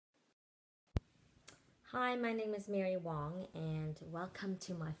Hi, my name is Mary Wong, and welcome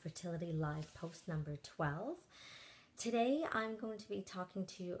to my Fertility Live post number 12. Today, I'm going to be talking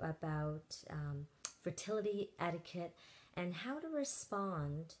to you about fertility etiquette and how to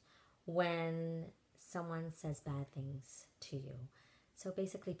respond when someone says bad things to you. So,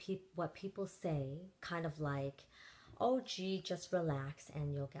 basically, what people say, kind of like, oh, gee, just relax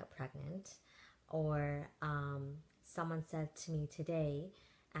and you'll get pregnant. Or someone said to me today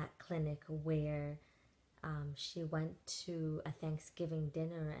at clinic where she went to a Thanksgiving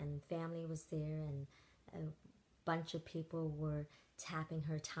dinner and family was there and a bunch of people were tapping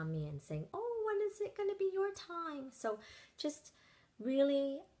her tummy and saying, oh, when is it going to be your time? So just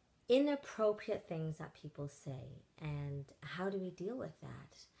really inappropriate things that people say. And how do we deal with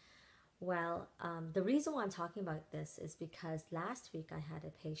that? Well, the reason why I'm talking about this is because last week I had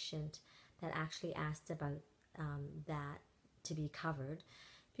a patient that actually asked about that to be covered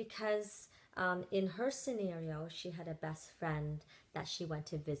because in her scenario, she had a best friend that she went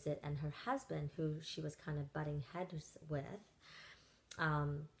to visit, and her husband, who she was kind of butting heads with,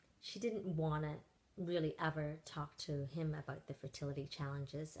 she didn't want to really ever talk to him about the fertility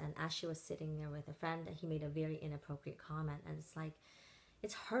challenges. And as she was sitting there with a friend, he made a very inappropriate comment, and it's like,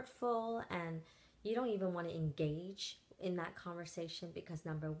 it's hurtful, and you don't even want to engage in that conversation because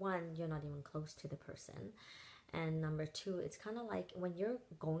number one, you're not even close to the person. And number two, it's kind of like when you're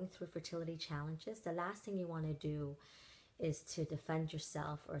going through fertility challenges, the last thing you want to do is to defend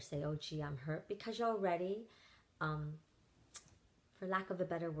yourself or say, oh, gee, I'm hurt, because you're already, for lack of a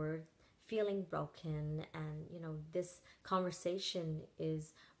better word, feeling broken. And, this conversation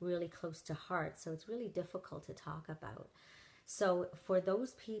is really close to heart. So it's really difficult to talk about. So for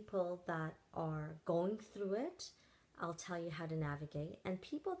those people that are going through it, I'll tell you how to navigate. And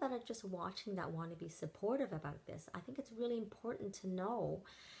people that are just watching that want to be supportive about this, I think it's really important to know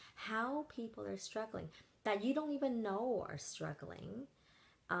how people are struggling, that you don't even know are struggling,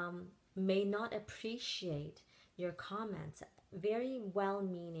 may not appreciate your comments. Very well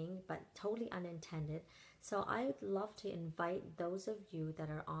meaning, but totally unintended. So I would love to invite those of you that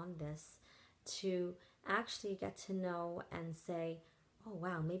are on this to actually get to know and say, oh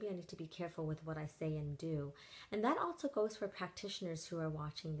wow, maybe I need to be careful with what I say and do. And that also goes for practitioners who are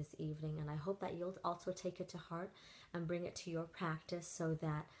watching this evening. And I hope that you'll also take it to heart and bring it to your practice so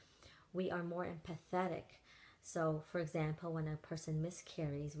that we are more empathetic. So for example, when a person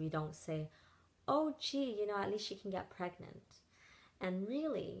miscarries, we don't say, oh gee, at least she can get pregnant. And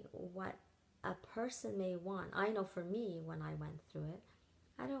really what a person may want, I know for me when I went through it,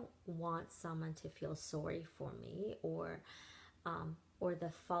 I don't want someone to feel sorry for me or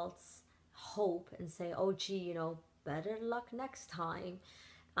the false hope and say, oh gee, better luck next time.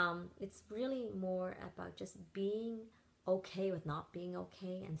 It's really more about just being okay with not being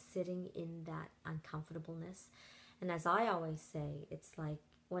okay and sitting in that uncomfortableness. And as I always say, it's like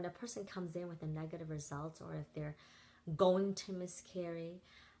when a person comes in with a negative result or if they're going to miscarry,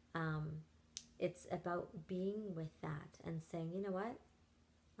 it's about being with that and saying, you know what,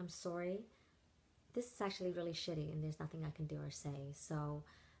 I'm sorry, this is actually really shitty and there's nothing I can do or say. So,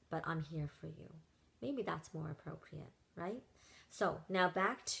 but I'm here for you. Maybe that's more appropriate, right? So now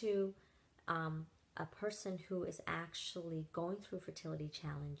back to a person who is actually going through fertility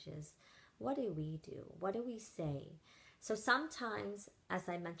challenges. What do we do? What do we say? So sometimes, as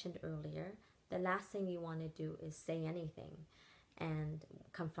I mentioned earlier, the last thing you want to do is say anything and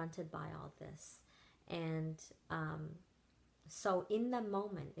confronted by all this. And so in the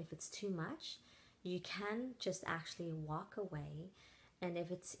moment, if it's too much, you can just actually walk away. And if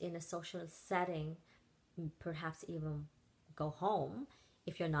it's in a social setting, perhaps even go home.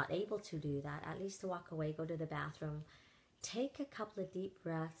 If you're not able to do that, at least to walk away, go to the bathroom, take a couple of deep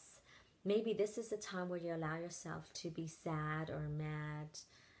breaths. Maybe this is the time where you allow yourself to be sad or mad,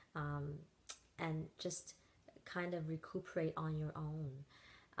 and just kind of recuperate on your own.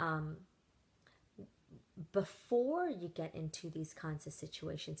 Before you get into these kinds of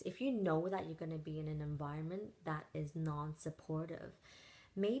situations, if you know that you're going to be in an environment that is non-supportive,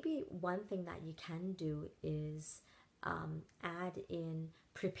 maybe one thing that you can do is add in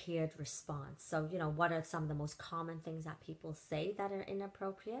prepared response. So, what are some of the most common things that people say that are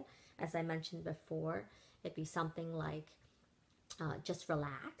inappropriate? As I mentioned before, it'd be something like, just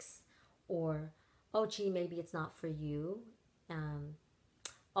relax, or, oh, gee, maybe it's not for you.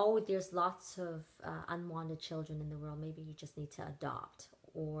 Oh, there's lots of unwanted children in the world. Maybe you just need to adopt,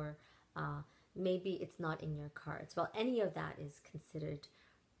 or maybe it's not in your cards. Well, any of that is considered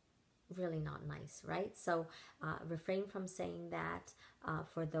really not nice, right? So refrain from saying that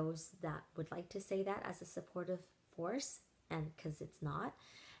for those that would like to say that as a supportive force, and because it's not.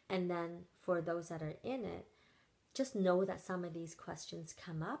 And then for those that are in it, just know that some of these questions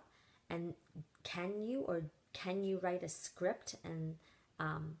come up, and can you write a script and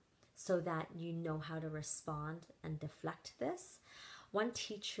so that you know how to respond and deflect this. One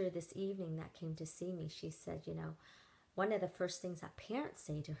teacher this evening that came to see me, she said, one of the first things that parents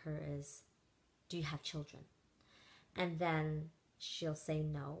say to her is, do you have children? And then she'll say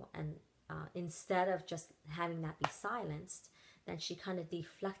no. And instead of just having that be silenced, then she kind of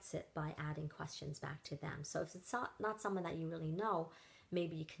deflects it by adding questions back to them. So if it's not someone that you really know,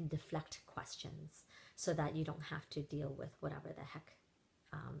 maybe you can deflect questions so that you don't have to deal with whatever the heck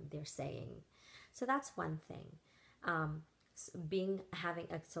they're saying. So that's one thing. Having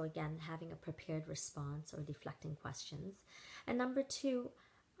a prepared response or deflecting questions. And number two,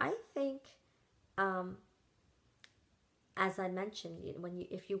 I think, as I mentioned,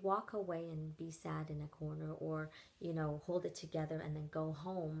 if you walk away and be sad in a corner, or hold it together and then go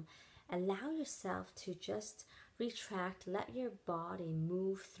home, allow yourself to just retract, let your body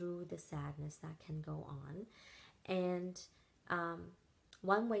move through the sadness that can go on. And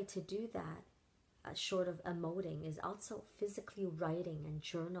one way to do that, short of emoting, is also physically writing and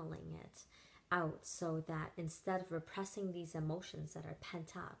journaling it out, so that instead of repressing these emotions that are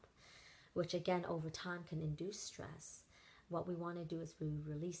pent up, which again over time can induce stress, what we want to do is we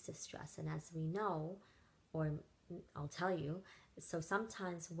release the stress. And as we know, or I'll tell you, so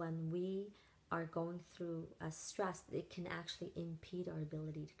sometimes when we are going through a stress, it can actually impede our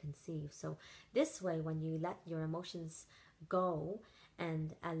ability to conceive. So this way, when you let your emotions go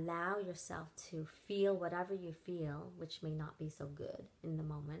and allow yourself to feel whatever you feel, which may not be so good in the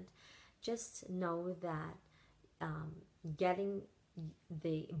moment, just know that getting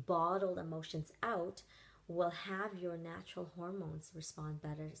the bottled emotions out will have your natural hormones respond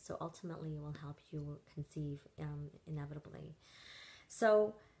better. So ultimately, it will help you conceive inevitably.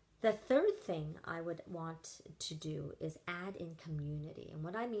 So the third thing I would want to do is add in community. And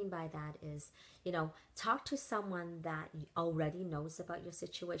what I mean by that is, talk to someone that already knows about your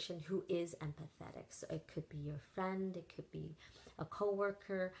situation, who is empathetic. So it could be your friend, it could be a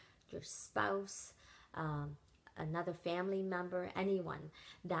coworker, your spouse, another family member, anyone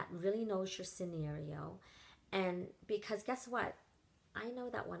that really knows your scenario. And because guess what? I know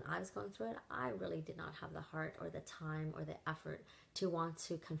that when I was going through it, I really did not have the heart or the time or the effort to want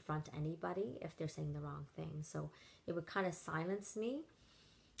to confront anybody if they're saying the wrong thing. So it would kind of silence me,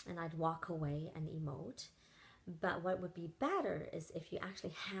 and I'd walk away and emote. But what would be better is if you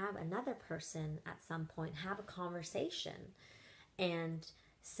actually have another person at some point, have a conversation and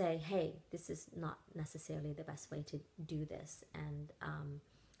say, hey, this is not necessarily the best way to do this. And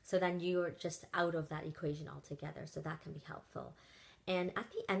so then you're just out of that equation altogether. So that can be helpful. And at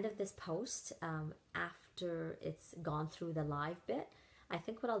the end of this post, after it's gone through the live bit, I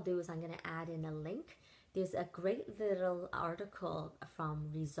think what I'll do is I'm going to add in a link. There's a great little article from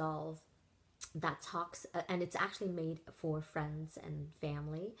Resolve that talks, and it's actually made for friends and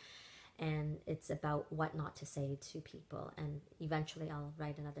family. And it's about what not to say to people. And eventually I'll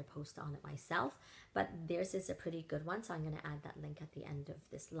write another post on it myself. But theirs is a pretty good one, so I'm going to add that link at the end of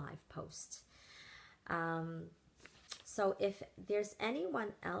this live post. So if there's anyone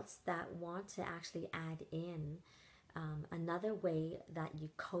else that want to actually add in another way that you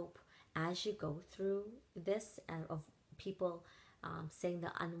cope as you go through this, of people saying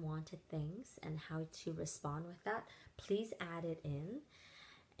the unwanted things and how to respond with that, please add it in.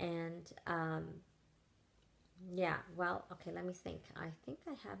 And yeah, well, okay, let me think. I think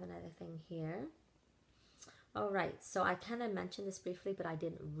I have another thing here. All right, so I kind of mentioned this briefly, but I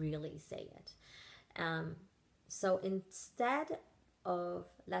didn't really say it. So instead of,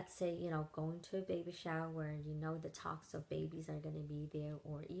 let's say, going to a baby shower where the talks of babies are going to be there,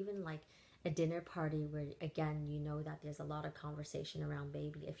 or even like a dinner party where, again, that there's a lot of conversation around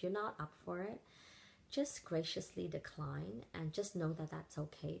baby, if you're not up for it, just graciously decline and just know that that's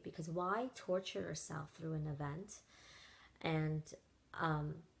okay. Because why torture yourself through an event and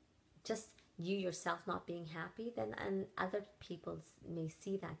just you yourself not being happy, then, and other people may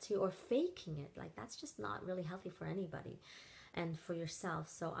see that too, or faking it. Like, that's just not really healthy for anybody and for yourself.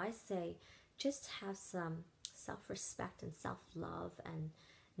 So I say just have some self-respect and self-love, and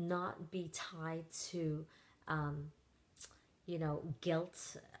not be tied to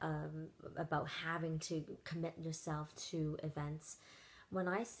guilt about having to commit yourself to events. When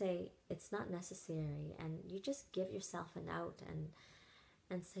I say it's not necessary, and you just give yourself an out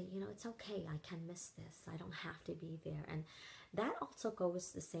and say, it's okay, I can miss this, I don't have to be there. And that also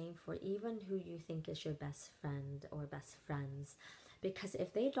goes the same for even who you think is your best friend or best friends, because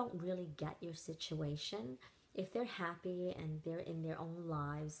if they don't really get your situation, if they're happy and they're in their own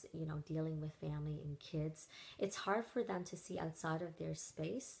lives, you know, dealing with family and kids, it's hard for them to see outside of their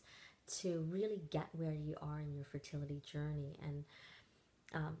space to really get where you are in your fertility journey. And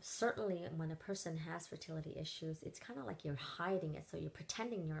certainly when a person has fertility issues, it's kind of like you're hiding it. So you're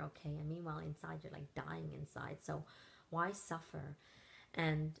pretending you're okay. And meanwhile, inside, you're like dying inside. So why suffer?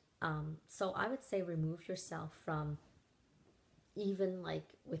 And so I would say remove yourself from, even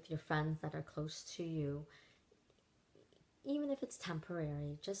like with your friends that are close to you, even if it's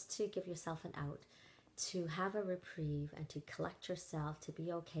temporary, just to give yourself an out, to have a reprieve and to collect yourself, to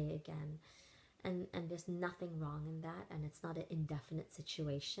be okay again. And there's nothing wrong in that, and it's not an indefinite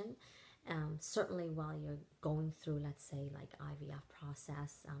situation. Certainly while you're going through, let's say, like IVF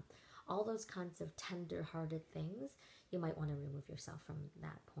process, all those kinds of tender-hearted things, you might want to remove yourself from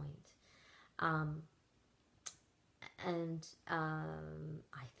that point. I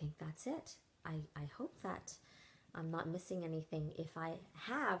think that's it. I hope that I'm not missing anything. If I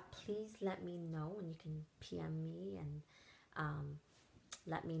have, please let me know, and you can PM me and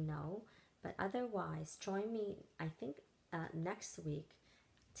let me know. But otherwise, join me, I think, next week.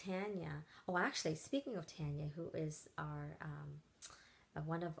 Tanya, oh, actually, speaking of Tanya, who is our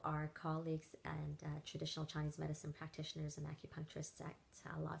one of our colleagues and traditional Chinese medicine practitioners and acupuncturists at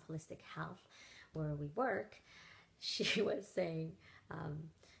Live Holistic Health, where we work, she was saying,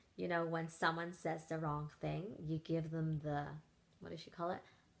 you know, when someone says the wrong thing, you give them the, what does she call it?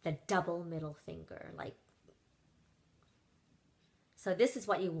 The double middle finger. Like, so this is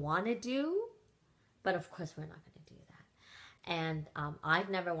what you want to do, but of course we're not going to do that. And I've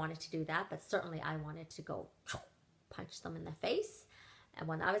never wanted to do that, but certainly I wanted to go punch them in the face. And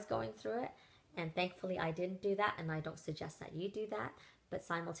when I was going through it, and thankfully I didn't do that, and I don't suggest that you do that, but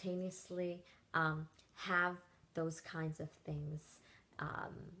simultaneously have those kinds of things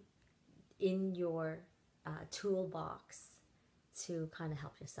in your toolbox to kind of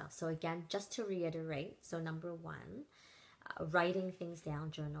help yourself. So again, just to reiterate, so number one, writing things down,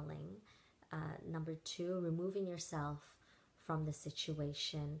 journaling. Number two, removing yourself from the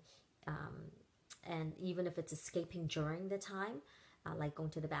situation. And even if it's escaping during the time, like going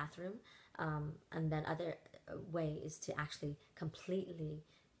to the bathroom. And then other way is to actually completely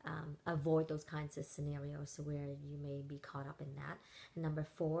avoid those kinds of scenarios where you may be caught up in that. And number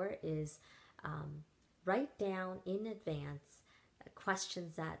four is write down in advance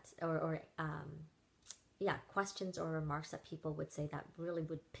questions that, questions or remarks that people would say that really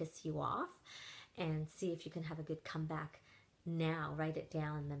would piss you off, and see if you can have a good comeback now. Write it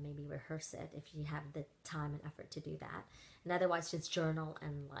down and then maybe rehearse it if you have the time and effort to do that. And otherwise, just journal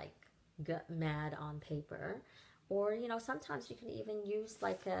and like get mad on paper. Or, you know, sometimes you can even use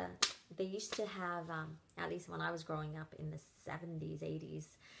like they used to have, at least when I was growing up in the 70s,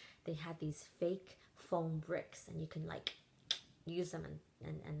 80s, they had these fake foam bricks, and you can like use them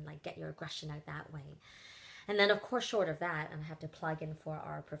and like get your aggression out that way. And then, of course, short of that, and I have to plug in for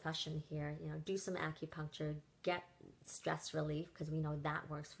our profession here, you know, do some acupuncture, get stress relief, because we know that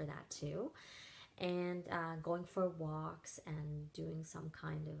works for that too. And going for walks and doing some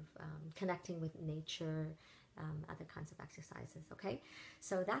kind of connecting with nature, other kinds of exercises, okay?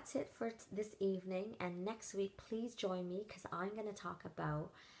 So that's it for this evening. And next week, please join me, because I'm going to talk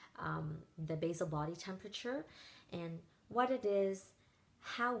about the basal body temperature and what it is,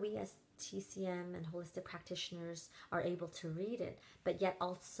 how we as TCM and holistic practitioners are able to read it, but yet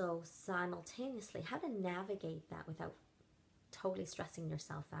also simultaneously how to navigate that without totally stressing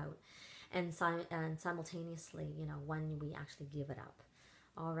yourself out, and simultaneously, you know, when we actually give it up.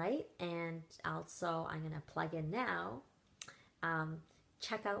 All right. And also, I'm going to plug in now.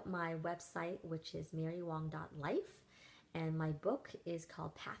 Check out my website, which is marywong.life, and my book is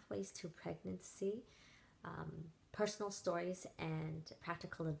called Pathways to Pregnancy, personal stories and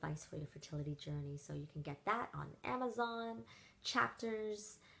practical advice for your fertility journey. So you can get that on Amazon,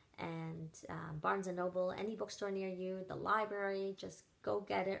 Chapters, and Barnes & Noble, any bookstore near you, the library. Just go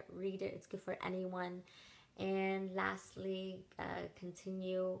get it, read it. It's good for anyone. And lastly,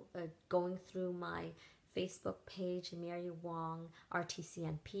 continue going through my Facebook page, Mary Wong,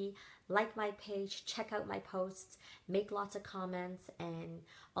 RTCNP. Like my page, check out my posts, make lots of comments, and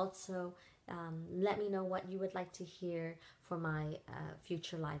also let me know what you would like to hear for my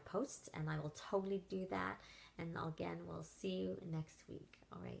future live posts, and I will totally do that. And again, we'll see you next week.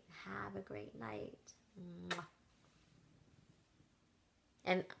 All right, have a great night. Mwah.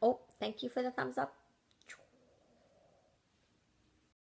 And oh, thank you for the thumbs up.